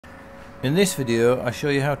In this video I show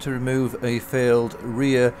you how to remove a failed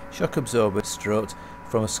rear shock absorber strut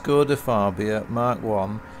from a Skoda Fabia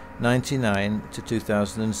MK1 99 to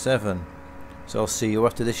 2007. So I'll see you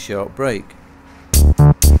after this short break.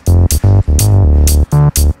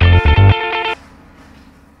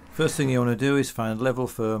 First thing you want to do is find level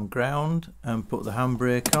firm ground and put the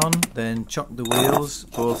handbrake on, then chock the wheels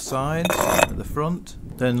both sides at the front,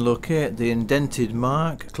 then locate the indented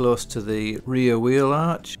mark close to the rear wheel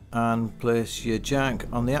arch and place your jack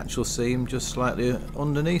on the actual seam just slightly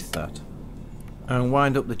underneath that, and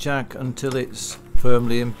wind up the jack until it's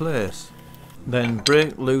firmly in place. Then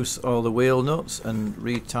break loose all the wheel nuts and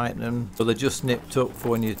retighten them so they're just nipped up for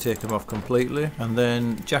when you take them off completely, and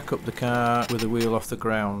then jack up the car with the wheel off the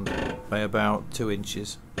ground by about 2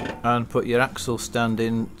 inches and put your axle stand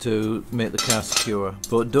in to make the car secure,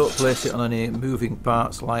 but don't place it on any moving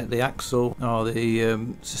parts like the axle or the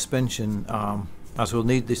suspension arm, as we'll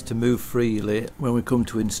need this to move freely when we come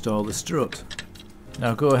to install the strut.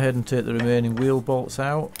 Now go ahead and take the remaining wheel bolts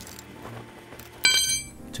out.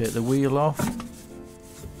 Take the wheel off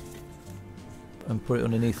and put it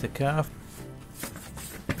underneath the car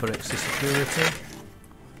for extra security.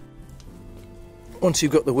 Once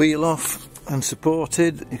you've got the wheel off and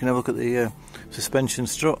supported, you can have a look at the suspension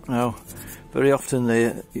strut. Now very often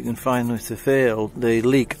you can find with the failed they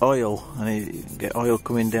leak oil, and you get oil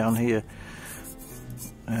coming down here,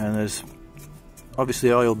 and there's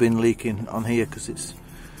obviously oil been leaking on here because it's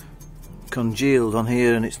congealed on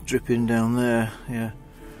here and it's dripping down there. Yeah.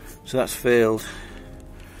 So that's failed.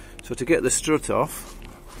 So to get the strut off,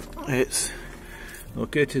 it's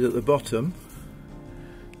located at the bottom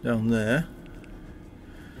down there,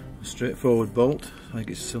 a straightforward bolt. I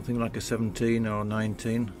think it's something like a 17 or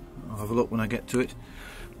 19. I'll have a look when I get to it.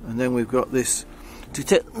 And then we've got this to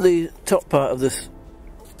take the top part of this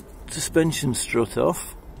suspension strut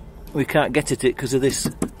off. We can't get at it because of this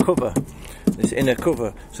cover, this inner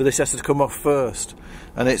cover, so this has to come off first,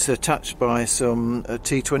 and it's attached by some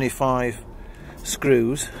T25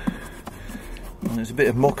 screws, and there's a bit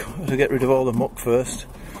of muck. I have to get rid of all the muck first.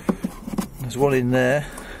 There's one in there,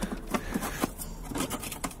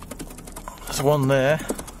 there's one there,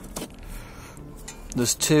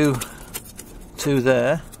 there's two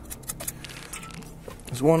there,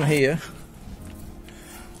 there's one here,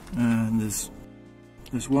 and there's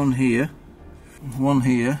one here, one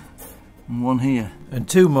here, and one here, and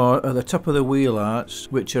two more at the top of the wheel arch,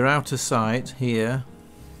 which are out of sight here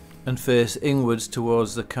and face inwards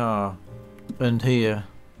towards the car, and here.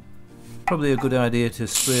 Probably a good idea to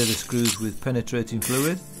spray the screws with penetrating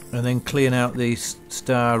fluid and then clean out the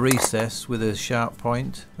star recess with a sharp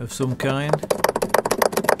point of some kind.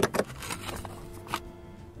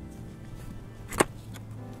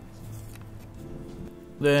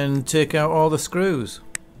 Then take out all the screws.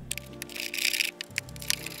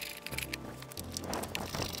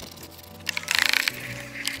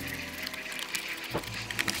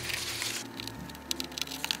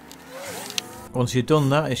 Once you've done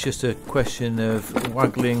that, it's just a question of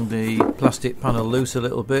waggling the plastic panel loose a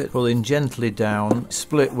little bit, pulling gently down,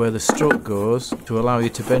 split where the strut goes to allow you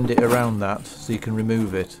to bend it around that so you can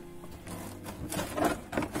remove it.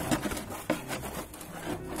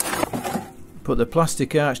 Put the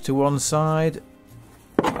plastic arch to one side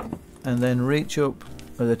and then reach up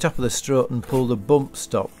at the top of the strut and pull the bump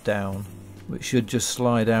stop down, which should just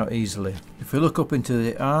slide out easily. If we look up into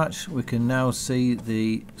the arch, we can now see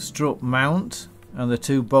the strut mount and the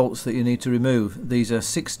two bolts that you need to remove. These are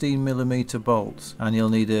 16mm bolts, and you'll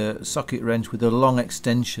need a socket wrench with a long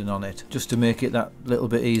extension on it just to make it that little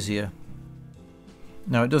bit easier.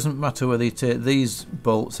 Now it doesn't matter whether you take these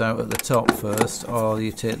bolts out at the top first or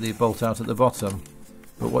you take the bolt out at the bottom,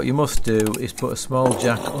 but what you must do is put a small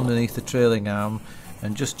jack underneath the trailing arm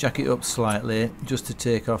and just jack it up slightly just to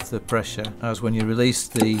take off the pressure, as when you release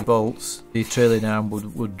the bolts the trailing arm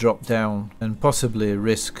would drop down and possibly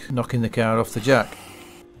risk knocking the car off the jack.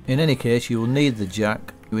 In any case, you will need the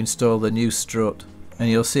jack to install the new strut, and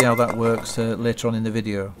you'll see how that works later on in the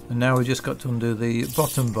video. And now we've just got to undo the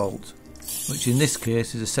bottom bolt, which in this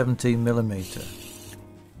case is a 17mm.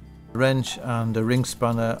 A wrench and a ring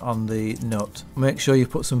spanner on the nut. Make sure you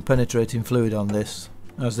put some penetrating fluid on this,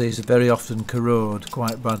 as these very often corrode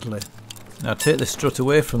quite badly. Now take the strut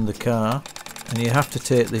away from the car, and you have to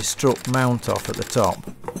take the strut mount off at the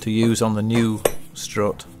top to use on the new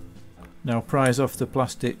strut. Now prise off the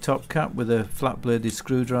plastic top cap with a flat bladed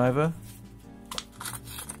screwdriver,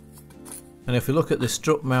 and if we look at the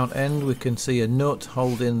strut mount end, we can see a nut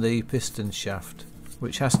holding the piston shaft,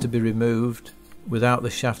 which has to be removed without the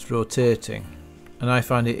shaft rotating. and I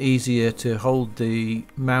find it easier to hold the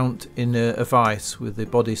mount in a vise with the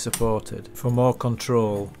body supported. For more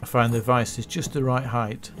control, I find the vise is just the right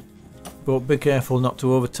height. But be careful not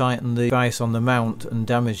to over tighten the vise on the mount and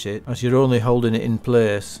damage it, as you're only holding it in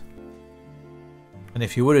place. And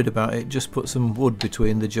if you're worried about it, just put some wood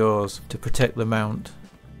between the jaws to protect the mount.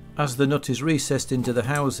 As the nut is recessed into the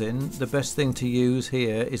housing, the best thing to use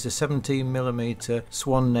here is a 17mm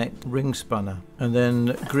swan neck ring spanner, and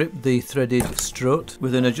then grip the threaded strut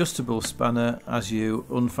with an adjustable spanner as you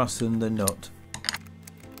unfasten the nut.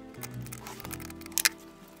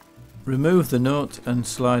 Remove the nut and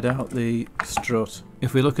slide out the strut.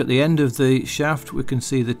 If we look at the end of the shaft, we can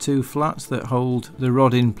see the two flats that hold the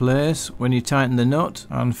rod in place when you tighten the nut,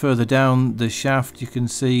 and further down the shaft you can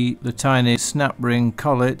see the tiny snap ring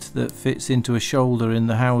collet that fits into a shoulder in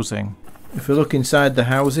the housing. If we look inside the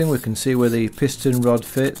housing, we can see where the piston rod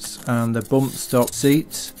fits and the bump stop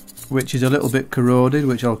seats, which is a little bit corroded,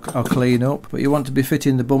 which I'll clean up, but you want to be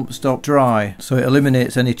fitting the bump stop dry so it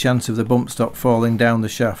eliminates any chance of the bump stop falling down the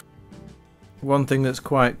shaft. One thing that's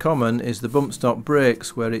quite common is the bump stop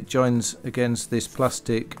breaks where it joins against this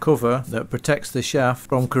plastic cover that protects the shaft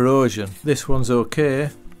from corrosion. This one's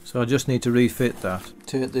okay, so I just need to refit that.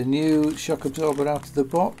 Take the new shock absorber out of the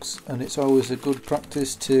box, and it's always a good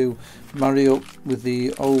practice to marry up with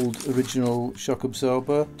the old original shock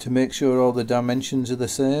absorber to make sure all the dimensions are the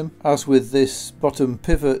same. As with this bottom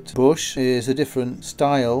pivot bush is a different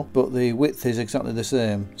style, but the width is exactly the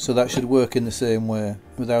same, so that should work in the same way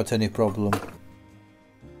without any problem.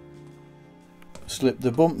 Slip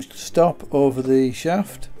the bump stop over the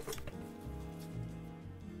shaft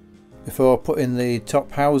before putting the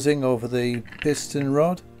top housing over the piston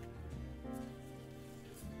rod,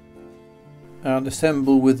 and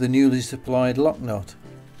assemble with the newly supplied lock nut,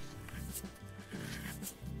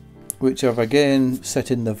 which I've again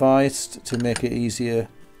set in the vise to make it easier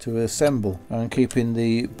to assemble, and keeping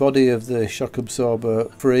the body of the shock absorber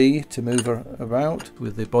free to move about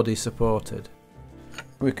with the body supported.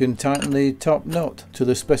 We can tighten the top nut to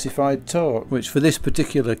the specified torque, which for this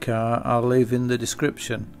particular car I'll leave in the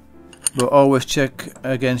description, but always check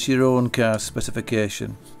against your own car's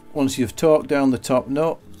specification. Once you've torqued down the top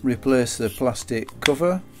nut, replace the plastic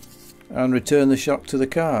cover and return the shock to the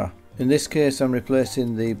car. In this case I'm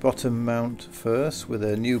replacing the bottom mount first with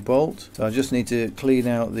a new bolt, so I just need to clean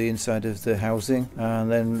out the inside of the housing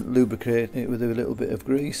and then lubricate it with a little bit of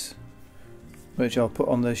grease, which I'll put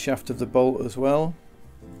on the shaft of the bolt as well.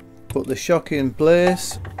 Put the shock in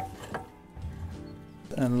place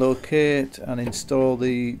and locate and install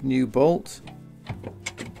the new bolt,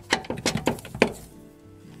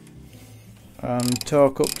 and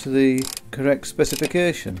torque up to the correct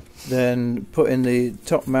specification. Then put in the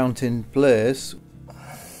top mount in place.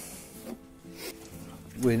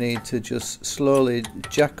 We need to just slowly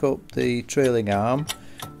jack up the trailing arm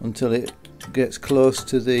until it gets close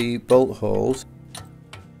to the bolt holes,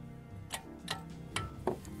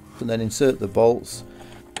 and then insert the bolts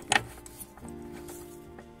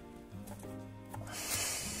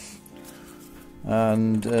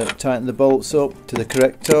and tighten the bolts up to the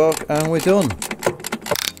correct torque, and we're done.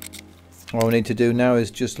 All we need to do now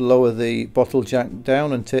is just lower the bottle jack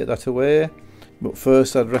down and take that away, but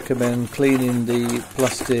first I'd recommend cleaning the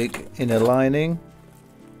plastic inner lining.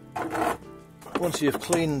 Once you've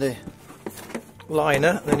cleaned the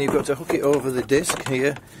liner, then you've got to hook it over the disc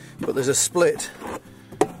here, but there's a split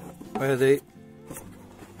where the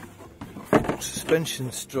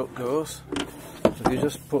suspension strut goes, so if you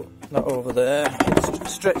just put that over there, it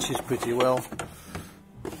stretches pretty well,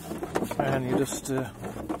 and you just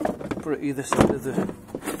put it either side of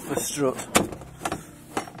the strut.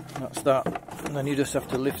 That's that, and then you just have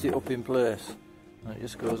to lift it up in place, and it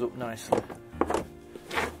just goes up nicely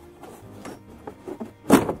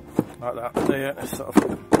like that. There, sort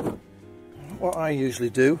of what I usually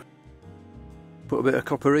do. Put a bit of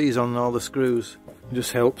copper-ease on all the screws. It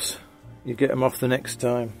just helps you get them off the next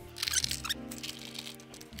time.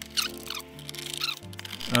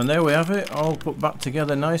 And there we have it, all put back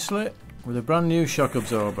together nicely with a brand new shock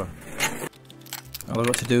absorber. All I've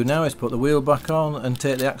got to do now is put the wheel back on and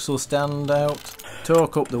take the axle stand out,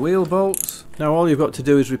 torque up the wheel bolts. Now all you've got to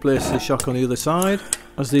do is replace the shock on the other side,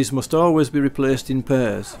 as these must always be replaced in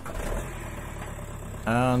pairs.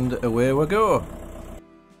 And away we go.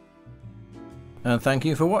 And thank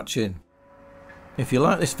you for watching. If you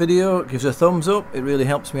like this video, give us a thumbs up, it really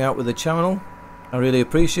helps me out with the channel. I really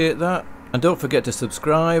appreciate that. And don't forget to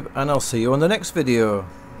subscribe, and I'll see you on the next video.